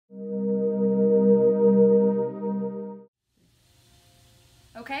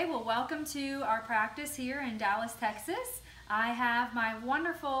Okay, well, welcome to our practice here in Dallas, Texas. I have my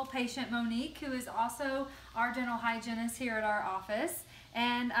wonderful patient Monique, who is also our dental hygienist here at our office.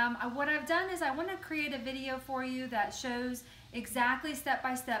 And what I've done is I want to create a video for you that shows exactly step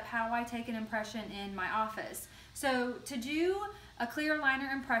by step how I take an impression in my office. So to do a clear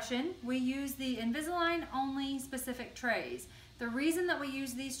aligner impression, we use the Invisalign only specific trays. The reason that we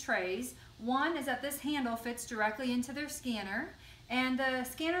use these trays, one is that this handle fits directly into their scanner, and the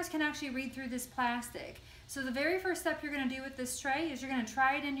scanners can actually read through this plastic. So the very first step you're going to do with this tray is you're going to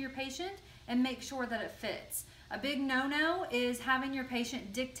try it into your patient and make sure that it fits. A big no-no is having your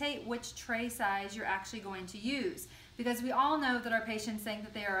patient dictate which tray size you're actually going to use, because we all know that our patients think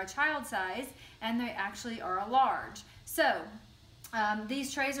that they are a child size and they actually are a large. So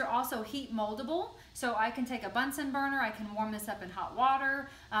these trays are also heat moldable, so I can take a Bunsen burner, I can warm this up in hot water.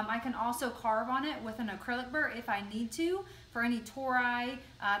 I can also carve on it with an acrylic burr if I need to for any tori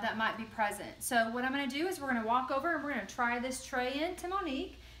that might be present. So what I'm going to do is we're going to walk over and we're going to try this tray in to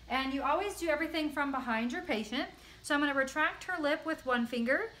Monique. And you always do everything from behind your patient. So I'm going to retract her lip with one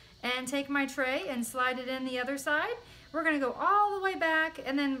finger and take my tray and slide it in the other side. We're going to go all the way back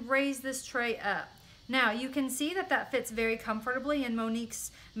and then raise this tray up. Now you can see that that fits very comfortably in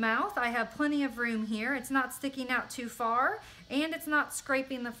Monique's mouth. I have plenty of room here. It's not sticking out too far and it's not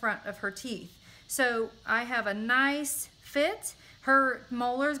scraping the front of her teeth. So I have a nice fit. Her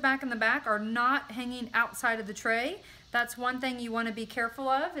molars back in the back are not hanging outside of the tray. That's one thing you want to be careful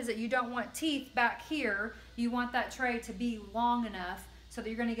of, is that you don't want teeth back here. You want that tray to be long enough so that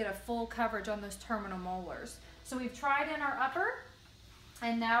you're going to get a full coverage on those terminal molars. So we've tried in our upper,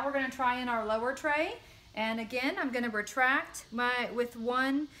 and now we're going to try in our lower tray. And again, I'm going to retract with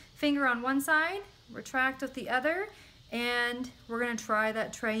one finger on one side, retract with the other, and we're going to try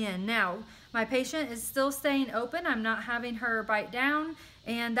that tray in. Now, my patient is still staying open. I'm not having her bite down,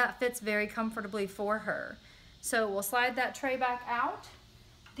 and that fits very comfortably for her. So we'll slide that tray back out.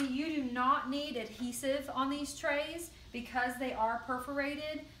 You do not need adhesive on these trays because they are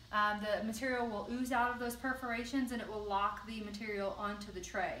perforated. The material will ooze out of those perforations and it will lock the material onto the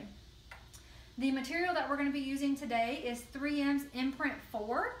tray. The material that we're going to be using today is 3M's Imprint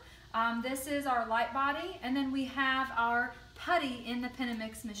 4. This is our light body, and then we have our putty in the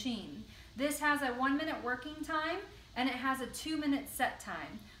Penamix machine. This has a 1-minute working time and it has a 2-minute set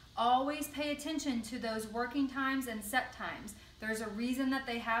time. Always pay attention to those working times and set times. There's a reason that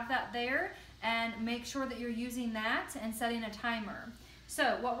they have that there, and make sure that you're using that and setting a timer.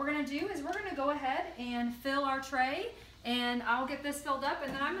 So what we're going to do is we're going to go ahead and fill our tray, and I'll get this filled up,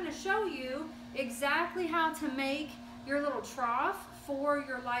 and then I'm going to show you exactly how to make your little trough for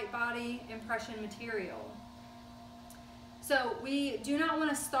your light body impression material. So we do not want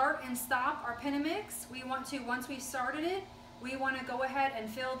to start and stop our Penamix. We want to, once we've started it, we want to go ahead and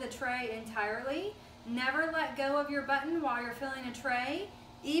fill the tray entirely. Never let go of your button while you're filling a tray.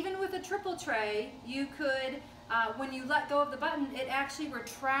 Even with a triple tray, you could, when you let go of the button, it actually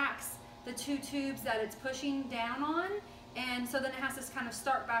retracts the two tubes that it's pushing down on, and so then it has to kind of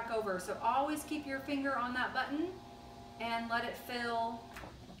start back over. So always keep your finger on that button and let it fill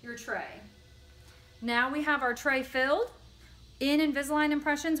your tray. Now we have our tray filled. In Invisalign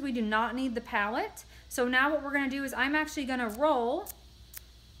impressions, we do not need the palette. So now what we're going to do is I'm actually going to roll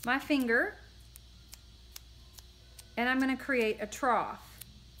my finger and I'm going to create a trough.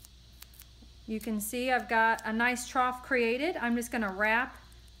 You can see I've got a nice trough created. I'm just going to wrap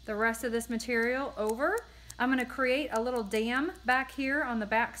the rest of this material over. I'm going to create a little dam back here on the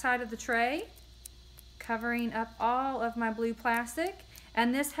back side of the tray, covering up all of my blue plastic.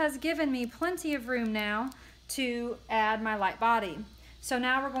 And this has given me plenty of room now to add my light body. So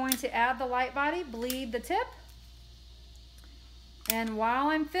now we're going to add the light body, bleed the tip. And while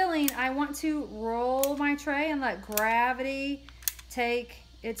I'm filling, I want to roll my tray and let gravity take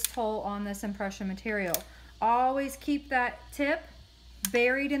its toll on this impression material. Always keep that tip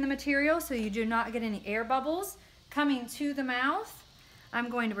buried in the material so you do not get any air bubbles coming to the mouth. I'm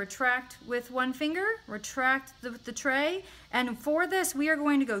going to retract with one finger, retract the tray, and for this we are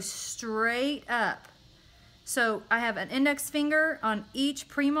going to go straight up. So I have an index finger on each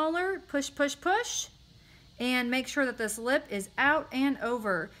premolar, push, push, push, and make sure that this lip is out and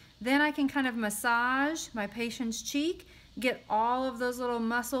over. Then I can kind of massage my patient's cheek, get all of those little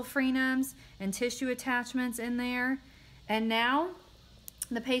muscle frenums and tissue attachments in there. And now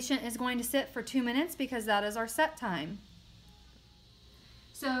the patient is going to sit for 2 minutes because that is our set time.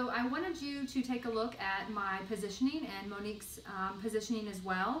 So I wanted you to take a look at my positioning and Monique's positioning as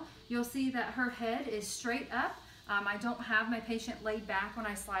well. You'll see that her head is straight up. I don't have my patient laid back when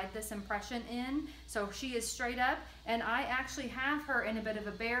I slide this impression in, so she is straight up, and I actually have her in a bit of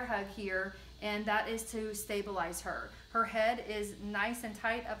a bear hug here, and that is to stabilize her. Her head is nice and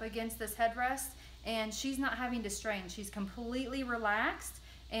tight up against this headrest, and she's not having to strain. She's completely relaxed,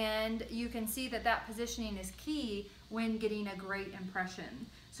 and you can see that that positioning is key when getting a great impression.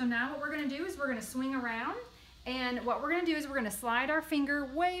 So now what we're gonna do is we're gonna swing around, and what we're gonna do is we're gonna slide our finger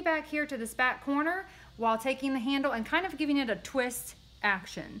way back here to this back corner while taking the handle and kind of giving it a twist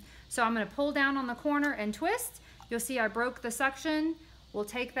action. So I'm gonna pull down on the corner and twist. You'll see I broke the suction. We'll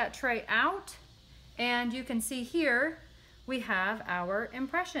take that tray out, and you can see here we have our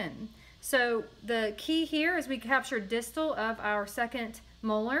impression. So the key here is we capture distal of our second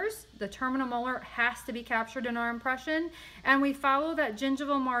molars. The terminal molar has to be captured in our impression, and we follow that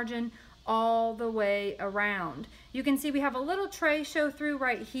gingival margin all the way around. You can see we have a little tray show through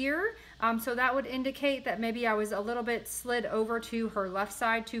right here, so that would indicate that maybe I was a little bit slid over to her left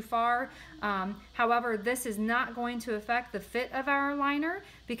side too far. However, this is not going to affect the fit of our aligner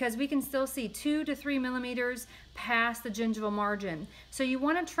because we can still see 2 to 3 millimeters past the gingival margin. So you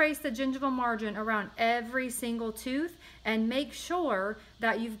want to trace the gingival margin around every single tooth and make sure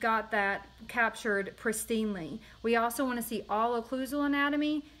that you've got that captured pristinely. We also want to see all occlusal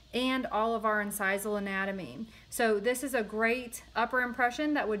anatomy and all of our incisal anatomy. So this is a great upper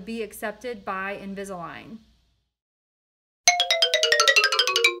impression that would be accepted by Invisalign.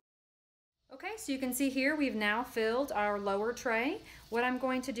 Okay, so you can see here we've now filled our lower tray. What I'm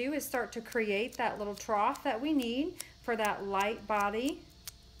going to do is start to create that little trough that we need for that light body.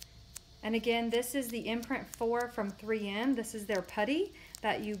 And again, this is the Imprint 4 from 3M. This is their putty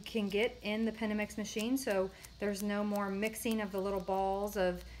that you can get in the Penimix machine, so there's no more mixing of the little balls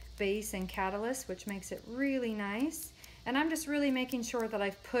of base and catalyst, which makes it really nice. And I'm just really making sure that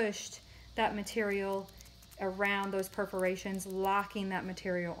I've pushed that material around those perforations, locking that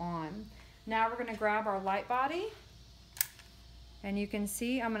material on. Now we're going to grab our light body, and you can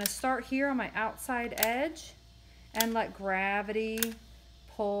see I'm going to start here on my outside edge and let gravity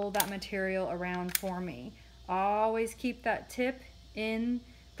pull that material around for me. Always keep that tip in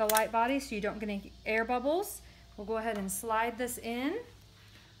the light body so you don't get any air bubbles. We'll go ahead and slide this in.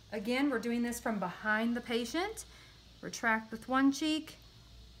 Again, we're doing this from behind the patient. Retract with one cheek,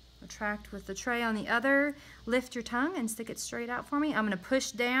 retract with the tray on the other. Lift your tongue and stick it straight out for me. I'm going to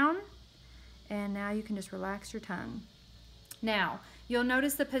push down, and now you can just relax your tongue. Now, you'll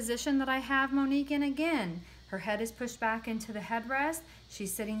notice the position that I have Monique in again. Her head is pushed back into the headrest.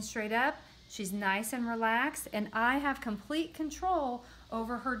 She's sitting straight up. She's nice and relaxed, and I have complete control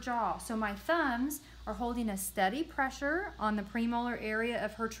over her jaw. So my thumbs are holding a steady pressure on the premolar area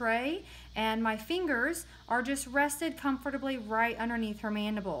of her tray, and my fingers are just rested comfortably right underneath her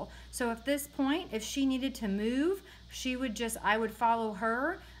mandible. So at this point, if she needed to move, I would follow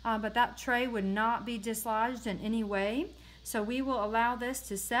her, but that tray would not be dislodged in any way. So we will allow this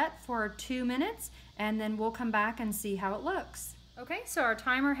to set for 2 minutes, and then we'll come back and see how it looks. Okay, so our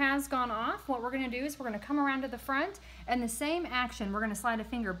timer has gone off. What we're going to do is we're going to come around to the front, and the same action, we're going to slide a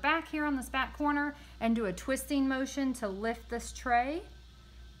finger back here on this back corner and do a twisting motion to lift this tray,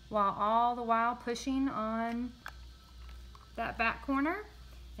 while all the while pushing on that back corner.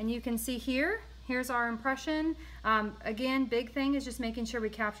 And you can see here's our impression. Again, big thing is just making sure we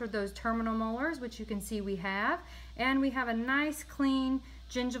captured those terminal molars, which you can see we have, and we have a nice clean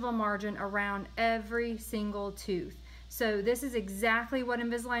gingival margin around every single tooth. So this is exactly what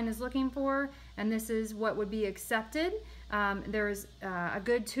Invisalign is looking for, and this is what would be accepted. There's a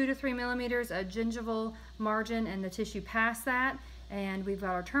good 2 to 3 millimeters of gingival margin and the tissue past that, and we've got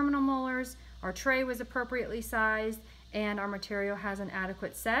our terminal molars, our tray was appropriately sized, and our material has an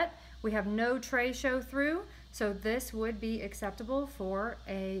adequate set. We have no tray show through, so this would be acceptable for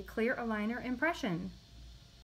a clear aligner impression.